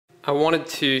I wanted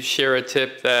to share a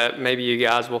tip that maybe you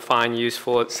guys will find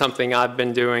useful. It's something I've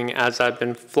been doing as I've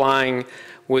been flying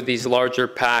with these larger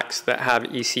packs that have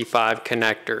EC5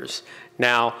 connectors.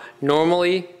 Now,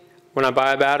 normally when I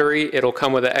buy a battery, it'll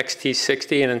come with an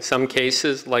XT60, and in some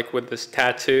cases, like with this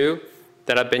tattoo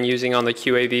that I've been using on the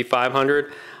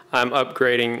QAV500, I'm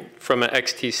upgrading from an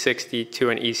XT60 to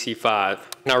an EC5.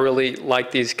 And I really like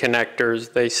these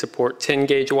connectors. They support 10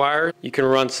 gauge wire. You can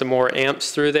run some more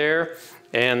amps through there,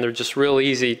 and they're just real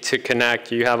easy to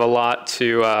connect. You have a lot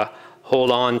to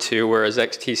hold on to, whereas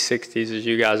XT60s, as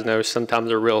you guys know,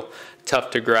 sometimes are real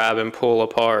tough to grab and pull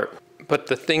apart. But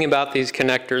the thing about these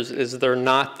connectors is they're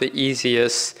not the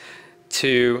easiest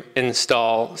to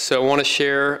install. So I want to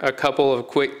share a couple of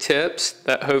quick tips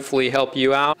that hopefully help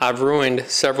you out. I've ruined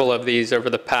several of these over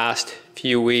the past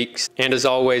few weeks, and as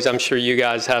always, I'm sure you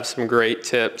guys have some great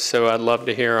tips, so I'd love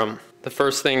to hear them. The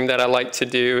first thing that I like to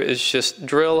do is just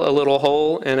drill a little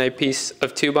hole in a piece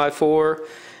of 2x4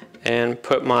 and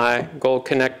put my gold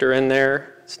connector in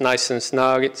there. It's nice and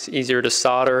snug, it's easier to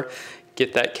solder.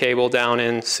 Get that cable down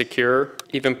in secure.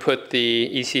 Even put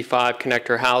the EC5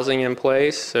 connector housing in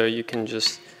place so you can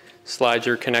just slide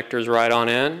your connectors right on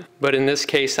in. But in this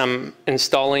case, I'm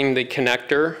installing the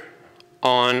connector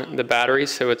on the battery,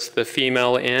 so it's the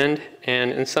female end.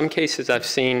 And in some cases I've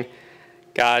seen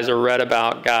guys or read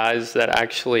about guys that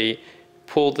actually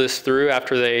pull this through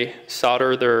after they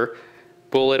solder their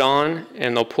bullet on,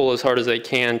 and they'll pull as hard as they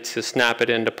can to snap it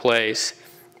into place.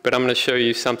 But I'm going to show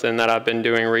you something that I've been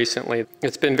doing recently.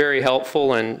 It's been very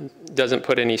helpful and doesn't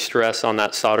put any stress on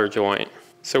that solder joint.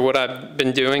 So what I've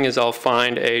been doing is I'll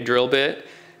find a drill bit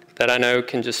that I know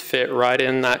can just fit right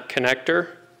in that connector.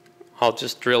 I'll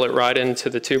just drill it right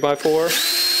into the 2x4.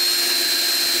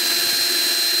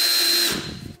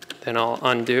 Then I'll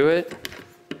undo it,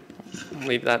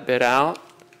 leave that bit out.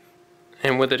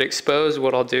 And with it exposed,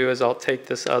 what I'll do is I'll take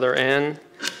this other end,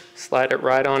 slide it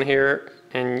right on here,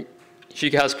 and as you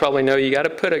guys probably know, you got to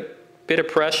put a bit of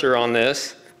pressure on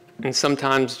this, and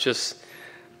sometimes just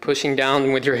pushing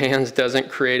down with your hands doesn't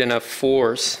create enough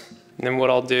force. And then what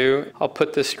I'll do, I'll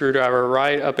put this screwdriver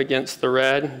right up against the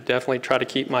red, definitely try to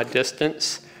keep my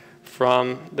distance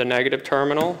from the negative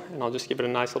terminal, and I'll just give it a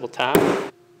nice little tap.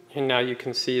 And now you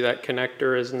can see that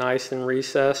connector is nice and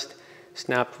recessed,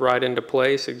 snapped right into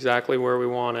place exactly where we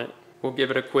want it. We'll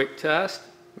give it a quick test,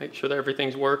 make sure that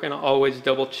everything's working. I'll always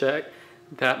double check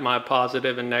that my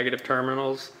positive and negative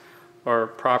terminals are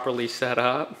properly set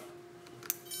up.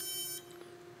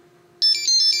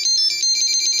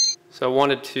 So I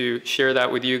wanted to share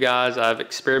that with you guys. I've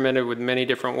experimented with many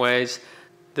different ways.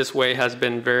 This way has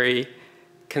been very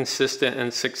consistent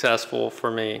and successful for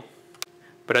me.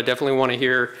 But I definitely want to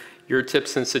hear your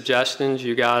tips and suggestions.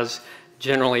 You guys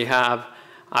generally have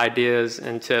ideas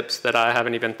and tips that I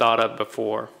haven't even thought of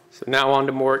before. So now on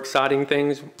to more exciting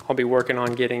things. I'll be working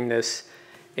on getting this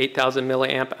 8,000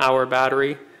 milliamp hour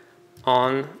battery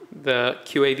on the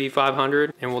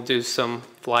QAV500, and we'll do some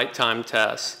flight time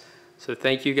tests. So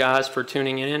thank you guys for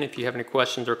tuning in. If you have any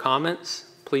questions or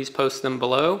comments, please post them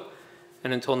below.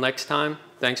 And until next time,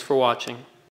 thanks for watching.